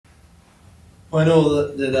Well, I know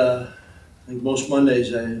that I think most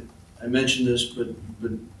Mondays I mentioned this, but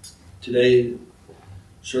today,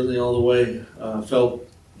 certainly all the way, felt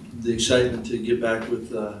the excitement to get back with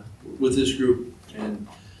this group, and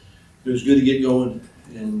it was good to get going,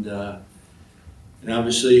 and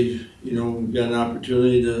obviously, you know, we've got an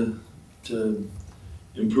opportunity to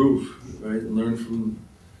improve, right, and learn from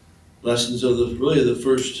lessons of really the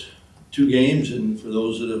first two games, and for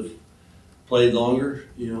those that have played longer,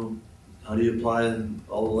 you know, how do you apply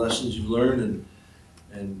all the lessons you've learned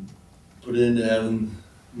and put it into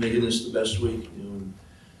making this the best week, you know, and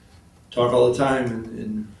talk all the time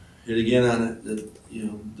and hit again on it that, you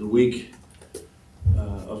know, the week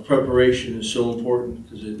of preparation is so important,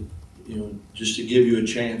 because it, you know, just to give you a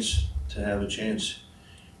chance to have a chance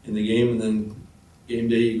in the game, and then game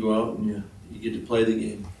day you go out and you get to play the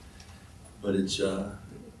game. But it's to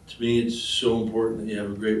me it's so important that you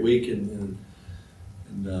have a great week, and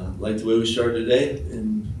like the way we started today,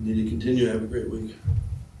 and need to continue to have a great week.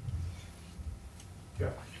 Yeah.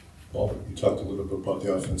 Well, you talked a little bit about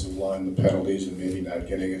the offensive line, the penalties, and maybe not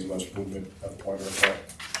getting as much movement at the point of attack.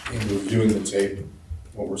 In reviewing the tape,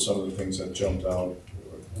 what were some of the things that jumped out?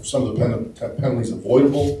 Were some of the penalties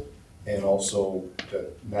avoidable, and also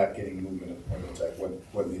that not getting movement at the point of attack?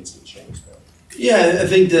 What needs to change there? Yeah, I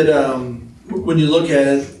think that when you look at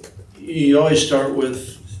it, you always start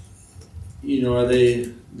with, you know,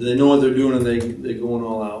 do they know what they're doing, and they going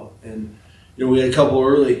all out? And you know, we had a couple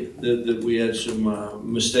early that we had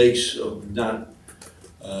some mistakes of not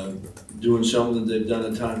doing something that they've done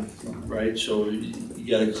a ton, right? So you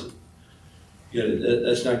gotta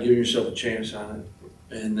that's not giving yourself a chance on it.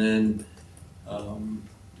 And then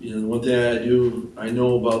you know, the one thing I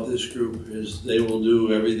know about this group is they will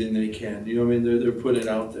do everything they can. You know what I mean? They're putting it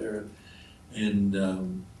out there, and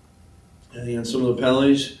I think on some of the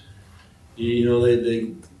penalties, you know,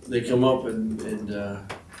 they come up and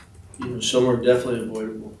you know, some are definitely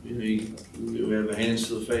avoidable. You know, you have a hands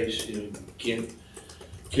to the face. You know, you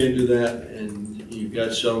can't do that, and you've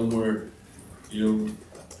got some where, you know,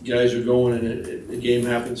 guys are going and the game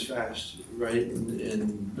happens fast, right?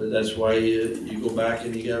 But that's why you go back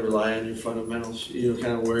and you got to rely on your fundamentals. You know,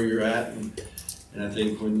 kind of where you're at, and I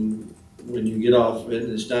think when you get off of it,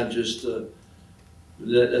 and it's not just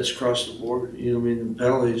that's across the board. You know, I mean, the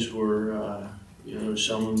penalties were you know, there's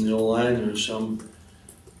some in the O-line, there's some,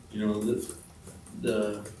 you know,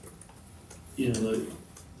 the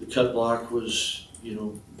cut block was, you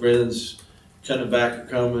know, Braylon's cutting it back or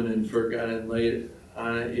coming, and Ferg got in and laid it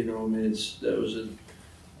on it. You know, I mean,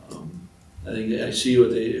 I think I see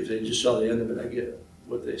what if they just saw the end of it, I get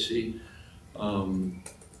what they see. You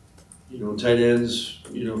know, tight ends,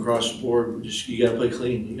 you know, across the board, you got to play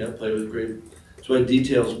clean. You got to play with great. That's why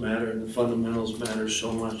details matter, and the fundamentals matter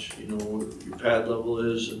so much. You know, what your pad level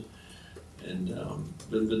is,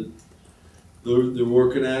 but they're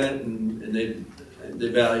working at it, and they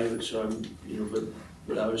value it. So you know,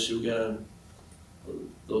 but obviously we got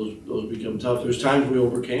those become tough. There's times we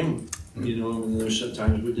overcame them, you know, and there's some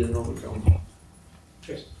times we didn't overcome them.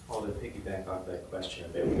 Chryst, to piggyback off that question a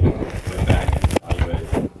bit, we went back and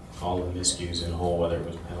evaluated all the miscues in whole, whether it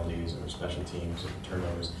was penalties or special teams or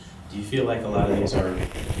turnovers. Do you feel like a lot of these are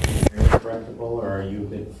very correctable, or are you a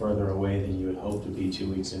bit further away than you would hope to be 2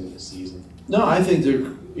 weeks into the season? No, I think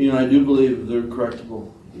they're, you know, I do believe they're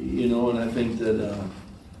correctable, you know, and I think that,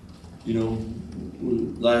 you know,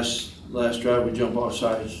 last drive we jump off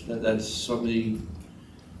sides. That's something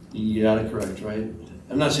you gotta correct, right?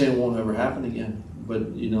 I'm not saying it won't ever happen again,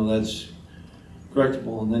 but you know, that's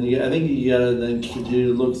correctable. And then I think you gotta then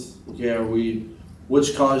continue to look. Okay,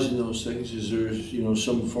 what's causing those things? Is there, you know,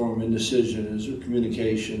 some form of indecision? Is there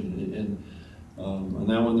communication? And on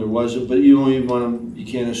that one there wasn't. But you don't even want to. You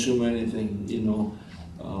can't assume anything. You know,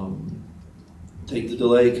 take the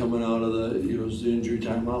delay coming out of the, you know, the injury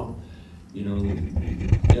timeout. You know, you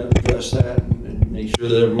gotta address that and make sure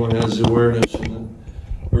that everyone has the awareness and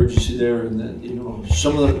the urgency there. And that, you know,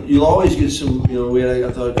 you'll always get some. You know,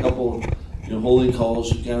 I thought a couple, you know, holding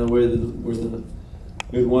calls, kind of where we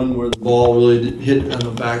had one where the ball really hit on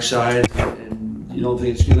the backside, and you don't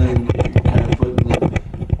think it's gonna kind of put in the.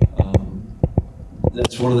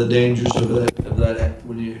 That's one of the dangers of that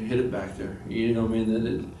when you hit it back there. You know what I mean?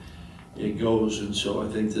 That it goes, and so I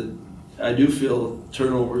think that I do feel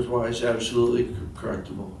turnovers wise absolutely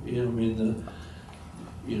correctable. You know what I mean?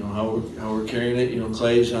 You know how we're carrying it. You know,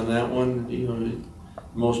 Clay's on that one. You know, the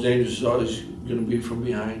most dangerous is always going to be from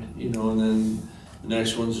behind. You know, and then the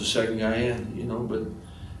next one's the second guy in. You know, but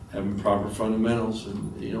having proper fundamentals,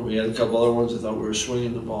 and you know, we had a couple other ones that thought we were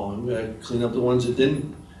swinging the ball, and we had to clean up the ones that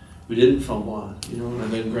we didn't fumble on. You know, and I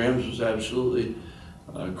think Graham's was absolutely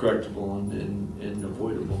correctable and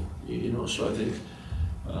avoidable. You know, so I think,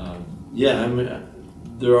 yeah, I mean,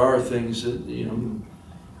 there are things that, you know, I'm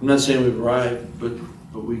not saying we've arrived, but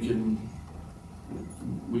we can,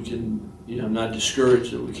 you know, I'm not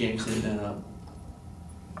discouraged that we can't clean that up.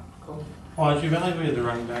 Cool. Well, as you evaluated the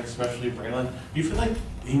running back, especially Braylon, do you feel like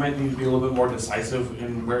he might need to be a little bit more decisive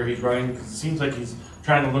in where he's running? Because it seems like he's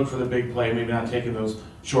trying to look for the big play, maybe not taking those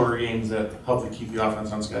shorter games that hopefully keep the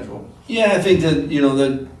offense on schedule. Yeah, I think that, you know,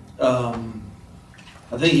 that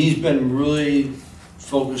I think he's been really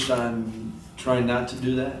focused on trying not to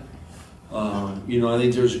do that. You know, I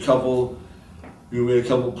think there's a couple, you know, we had a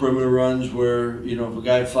couple perimeter runs where, you know, if a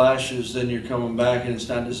guy flashes, then you're coming back and it's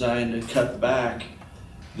not designed to cut back,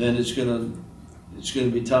 then it's gonna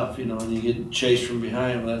be tough, you know, and you get chased from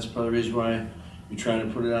behind. Well, that's probably the reason why you're trying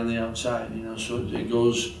to put it on the outside, you know. So it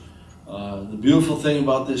goes. The beautiful thing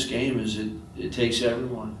about this game is it takes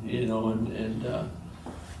everyone, you know, and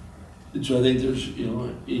so I think there's, you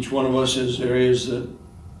know, each one of us has areas that,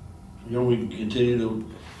 you know, we can continue to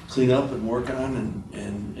clean up and work on,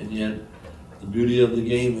 and yet the beauty of the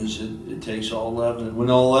game is it takes all 11, and when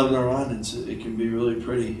all 11 are on, it can be really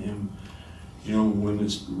pretty, and you know, when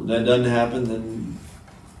that doesn't happen, then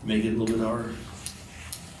make it a little bit harder.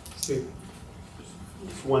 Steve?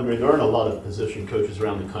 Just wondering, there aren't a lot of position coaches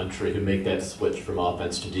around the country who make that switch from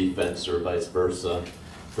offense to defense or vice versa,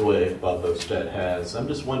 the way Bob Bostad has. I'm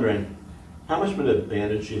just wondering, how much of an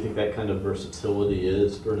advantage do you think that kind of versatility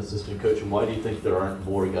is for an assistant coach, and why do you think there aren't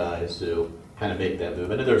more guys who kind of make that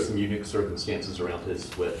move? I know there are some unique circumstances around his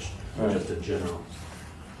switch, right, just in general.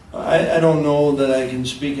 I don't know that I can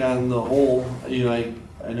speak on the whole. You know,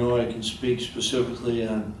 I know I can speak specifically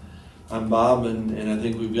on Bob, and I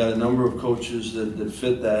think we've got a number of coaches that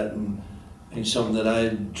fit that, and I think something that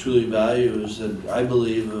I truly value is that I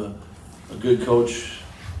believe a good coach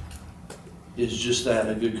is just that,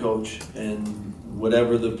 a good coach, and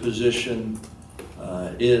whatever the position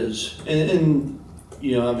is, and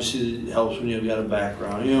you know, obviously it helps when you've got a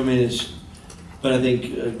background, you know what I mean, but I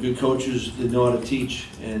think good coaches, they know how to teach,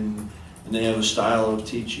 and they have a style of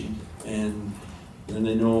teaching, and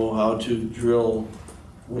they know how to drill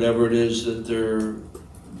whatever it is that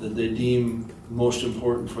they deem most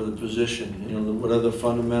important for the position. You know, what are the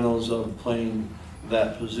fundamentals of playing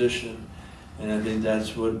that position, and I think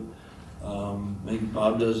that's what I think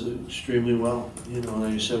Bob does extremely well. You know,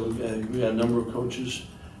 like I said, we got a number of coaches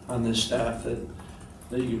on this staff that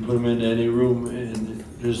you can put them into any room, and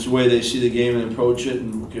there's the way they see the game and approach it,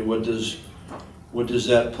 and okay, what does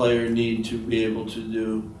that player need to be able to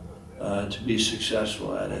do to be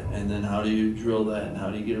successful at it, and then how do you drill that, and how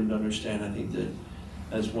do you get them to understand? I think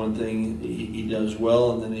that's one thing he does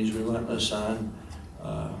well, and then he's relentless on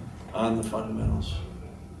the fundamentals.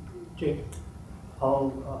 Jake,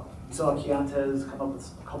 Paul, you saw Keontae's come up with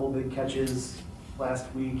a couple big catches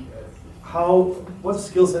last week. What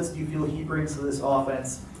skill sets do you feel he brings to this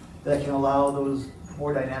offense that can allow those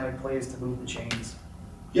more dynamic plays to move the chains?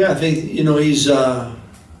 Yeah, I think, you know, he's a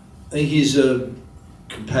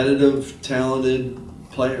competitive, talented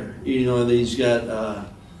player. You know, and he's got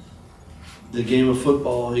the game of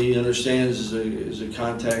football. He understands is a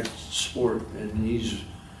contact sport, and he's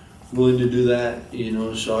willing to do that. You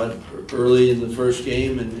know, saw it early in the first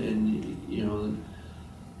game, and you know,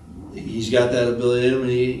 he's got that ability in him,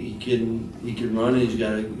 and he can run. And he's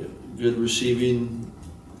got a good receiving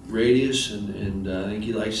radius, and I think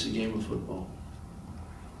he likes the game of football.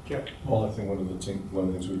 Well, I think one of the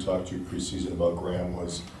things we talked to preseason about Graham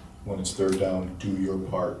was when it's third down, do your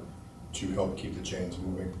part to help keep the chains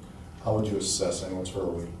moving. How would you assess, I know it's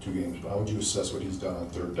early, 2 games, but how would you assess what he's done on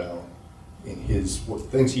third down in what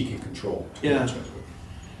things he can control? Yeah.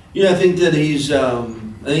 Yeah, I think that he's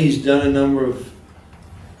done a number of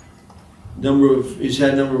he's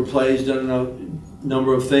had a number of plays, done a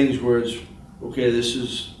number of things where it's okay, this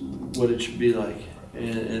is what it should be like,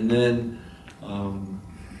 and then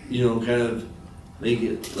you know, kind of make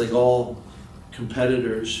it like all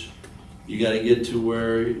competitors. You got to get to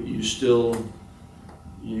where you still,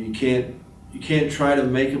 you can't try to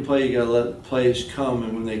make a play. You got to let plays come,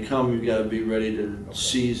 and when they come, you got to be ready to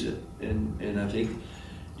seize it. And I think,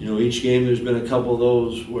 you know, each game there's been a couple of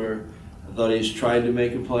those where I thought he's tried to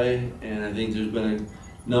make a play, and I think there's been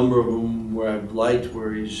a number of them where I've liked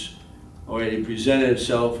where he presented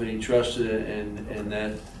himself and he trusted it,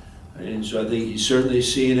 and so I think he's certainly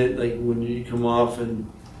seeing it, like when you come off, and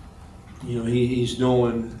you know, he's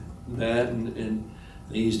knowing that, and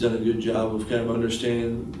he's done a good job of kind of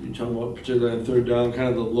understanding. You're talking about particularly on third down, kind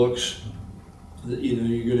of the looks that, you know,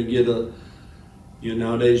 you're going to get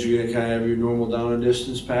nowadays you're going to kind of have your normal down and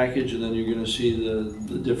distance package, and then you're going to see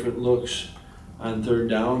the different looks on third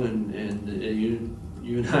down, and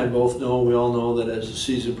you and I both know, we all know that as the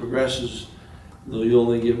season progresses, you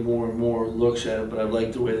only get more and more looks at it, but I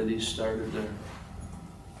like the way that he started there.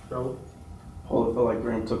 Raul? Paul, I felt like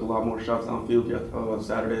Graham took a lot more shots downfield on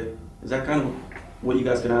Saturday. Is that kind of what you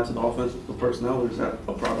guys can add to the offense, the personnel, or is that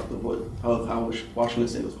a product of how Washington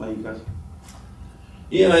State was playing you guys?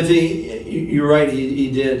 Yeah, I think you're right. He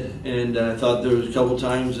did, and I thought there was a couple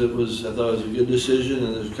times I thought it was a good decision,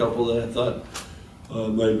 and there's a couple that I thought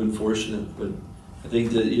might have been fortunate. But I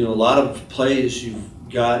think that a lot of plays you've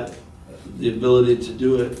got the ability to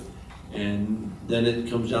do it, and then it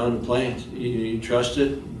comes down to playing. You trust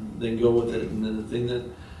it, then go with it. And then the thing that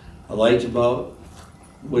I liked about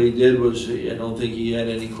what he did was I don't think he had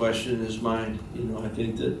any question in his mind. I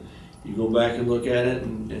think that you go back and look at it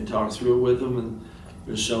and talk through it with him, and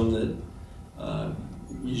there's some that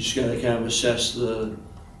you just got to kind of assess the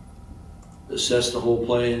whole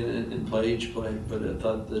play and play each play. But I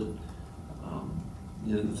thought that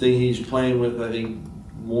the thing he's playing with, I think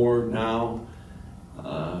more now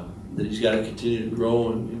that he's got to continue to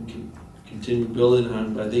grow and continue building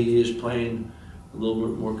on. But I think he is playing a little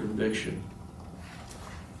bit more conviction.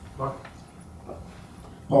 Mark?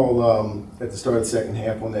 Paul, at the start of the second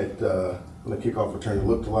half, on the kickoff return, it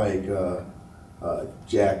looked like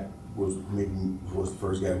Jack was the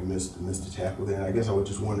first guy who missed a tackle there. And I guess I was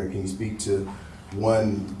just wondering, can you speak to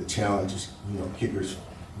one, the challenges kickers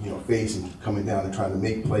face and coming down and trying to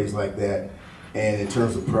make plays like that, and in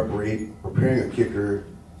terms of preparing a kicker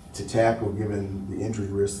to tackle, given the injury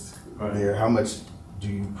risks there, how much do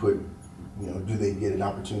you put, do they get an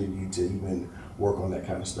opportunity to even work on that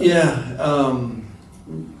kind of stuff? Yeah,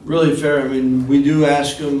 really fair. I mean, we do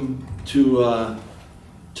ask them to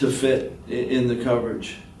fit in the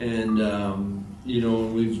coverage, and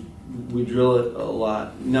we drill it a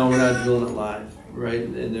lot. Now we're not drilling it live, right?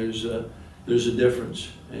 And there's a difference,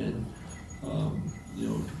 and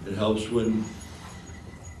it helps when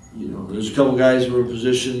there's a couple guys who were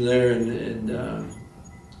positioned there and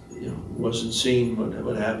wasn't seen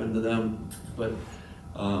what happened to them, but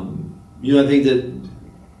I think that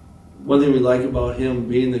one thing we like about him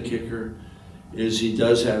being the kicker is he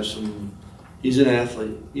does have he's an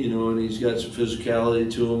athlete, and he's got some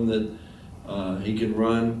physicality to him that he can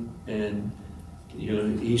run, and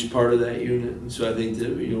he's part of that unit. And so I think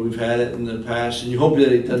that we've had it in the past, and you hope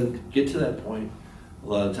that it doesn't get to that point a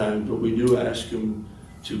lot of times, but we do ask him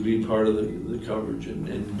to be part of the coverage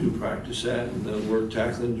and do practice that and work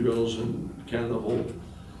tackling drills and kind of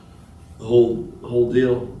the whole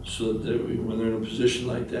deal, so that when they're in a position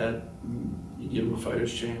like that, you give them a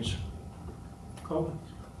fighter's chance. Cool.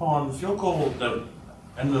 On the field goal, the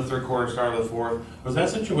end of the third quarter, start of the fourth, was that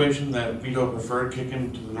situation that Vito preferred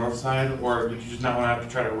kicking to the north side, or did you just not want to have to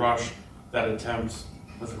try to rush that attempt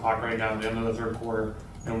with the clock running down at the end of the third quarter?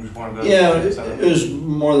 And we just wanted to it was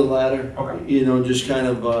more the latter. Okay. Just kind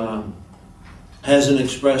of hasn't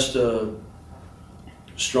expressed a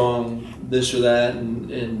strong this or that,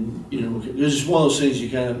 and it's just one of those things you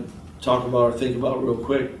kind of talk about or think about real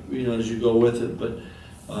quick, as you go with it, but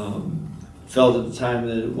felt at the time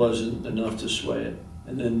that it wasn't enough to sway it,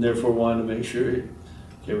 and then therefore wanted to make sure,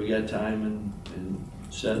 okay, we got time and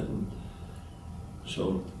set, and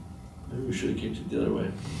so maybe we should have kicked it the other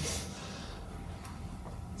way.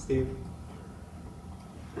 Steve?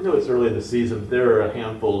 I know it's early in the season, but there are a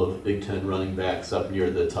handful of Big Ten running backs up near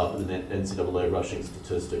the top of the NCAA rushing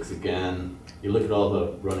statistics again. You look at all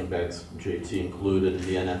the running backs, JT included, in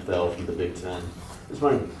the NFL from the Big Ten. Just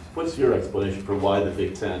wondering, what's your explanation for why the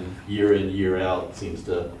Big Ten, year in, year out, seems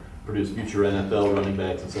to produce future NFL running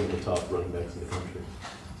backs and some of the top running backs in the country?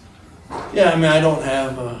 Yeah, I mean, I don't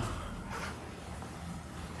have a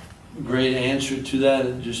great answer to that.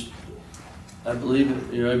 It just, I believe it.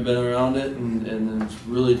 I've been around it, and it's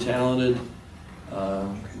really talented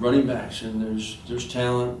running backs, and there's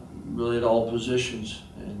talent really at all positions,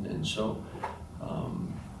 and so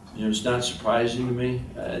it's not surprising to me.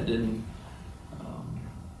 I didn't,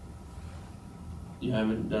 I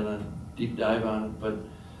haven't done a deep dive on it, but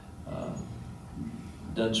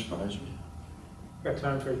it doesn't surprise me. Got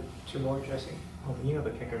time for two more, Jesse? When you have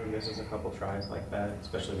a kicker who misses a couple tries like that,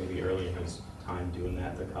 especially maybe early in his time doing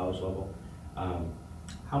that at the college level,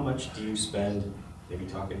 how much do you spend maybe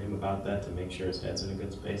talking to him about that to make sure his head's in a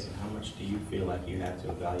good space, and how much do you feel like you have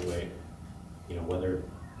to evaluate, whether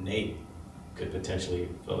Nate could potentially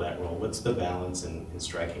fill that role? What's the balance in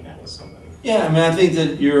striking that with somebody? Yeah, I mean, I think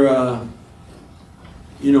that you're,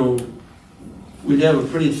 we'd have a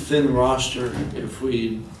pretty thin roster if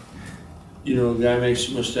we, a guy makes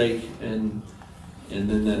a mistake and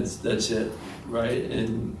then that's it, right?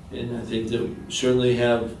 And I think that we certainly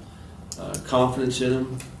have confidence in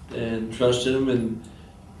him and trust in him,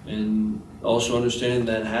 and also understand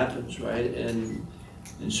that happens, right? And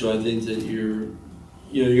so I think that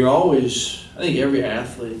you're always, I think every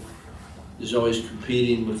athlete is always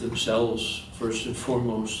competing with themselves first and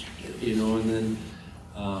foremost, and then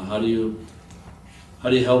how do you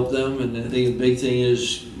help them? And I think the big thing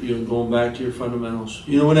is, going back to your fundamentals.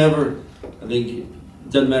 Whenever, I think it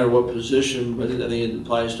doesn't matter what position, but I think it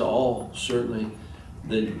applies to all, certainly,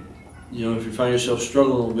 that, if you find yourself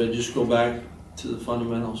struggling a little bit, just go back to the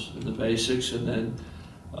fundamentals and the basics, and then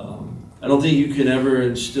I don't think you can ever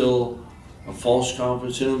instill a false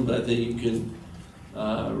confidence in them, but I think you can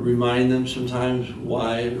remind them sometimes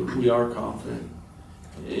why we are confident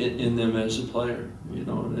in them as a player,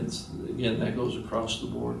 and it's, again, that goes across the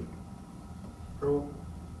board.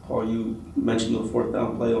 Paul, you mentioned the fourth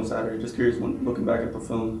down play on Saturday. Just curious, when looking back at the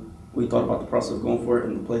film, what you thought about the process of going for it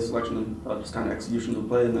and the play selection and just kind of execution of the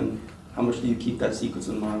play, and then how much do you keep that sequence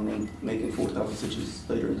in mind when making fourth down decisions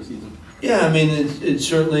later in the season? Yeah, I mean, it's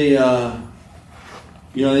certainly, I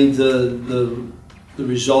think the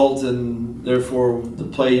result and therefore the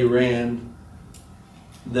play you ran,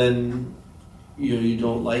 then you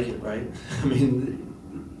don't like it, right? I mean,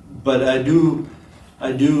 but I do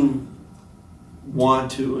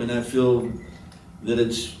want to, and I feel that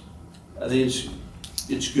I think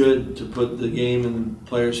it's good to put the game in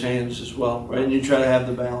players' hands as well, right? And you try to have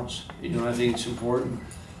the balance. I think it's important.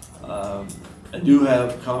 I do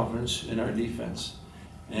have confidence in our defense,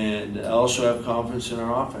 and I also have confidence in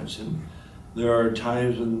our offense. And there are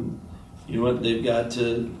times when, they've got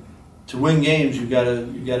to win games. You've got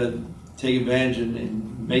to take advantage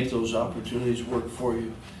and make those opportunities work for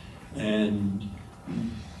you. And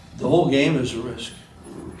the whole game is a risk,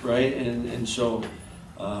 right? And so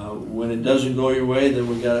when it doesn't go your way, then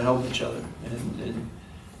we got to help each other. And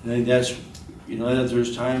I think that's, that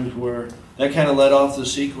there's times where that kind of led off the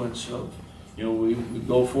sequence of, we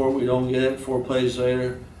go for it, we don't get it, 4 plays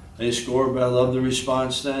later, they score, but I love the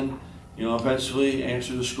response then. Offensively,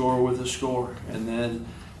 answer the score with a score. And then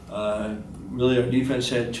really our defense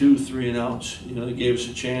had 2 3-and-outs. They gave us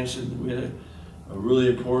a chance, and we had a really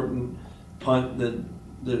important punt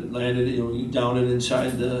that landed, we downed it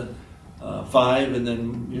inside the 5, and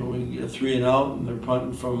then, we get a 3-and-out, and they're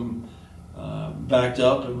punting from backed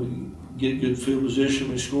up, and we get good field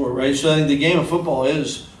position, we score, right? So I think the game of football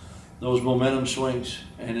is those momentum swings,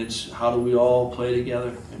 and it's how do we all play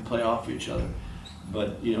together and play off each other.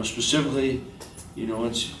 But, specifically,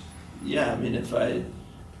 it's, yeah, I mean, if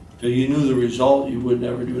you knew the result, you would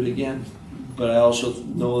never do it again. But I also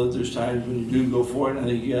know that there's times when you do go for it, and I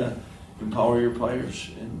think you gotta empower your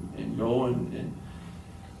players and go and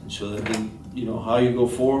so that how you go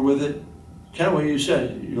forward with it, kind of what you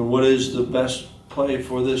said, what is the best play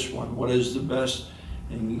for this one? What is the best,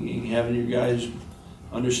 and having your guys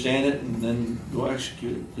understand it and then go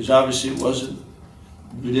execute it. Because obviously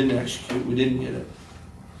we didn't execute, we didn't get it.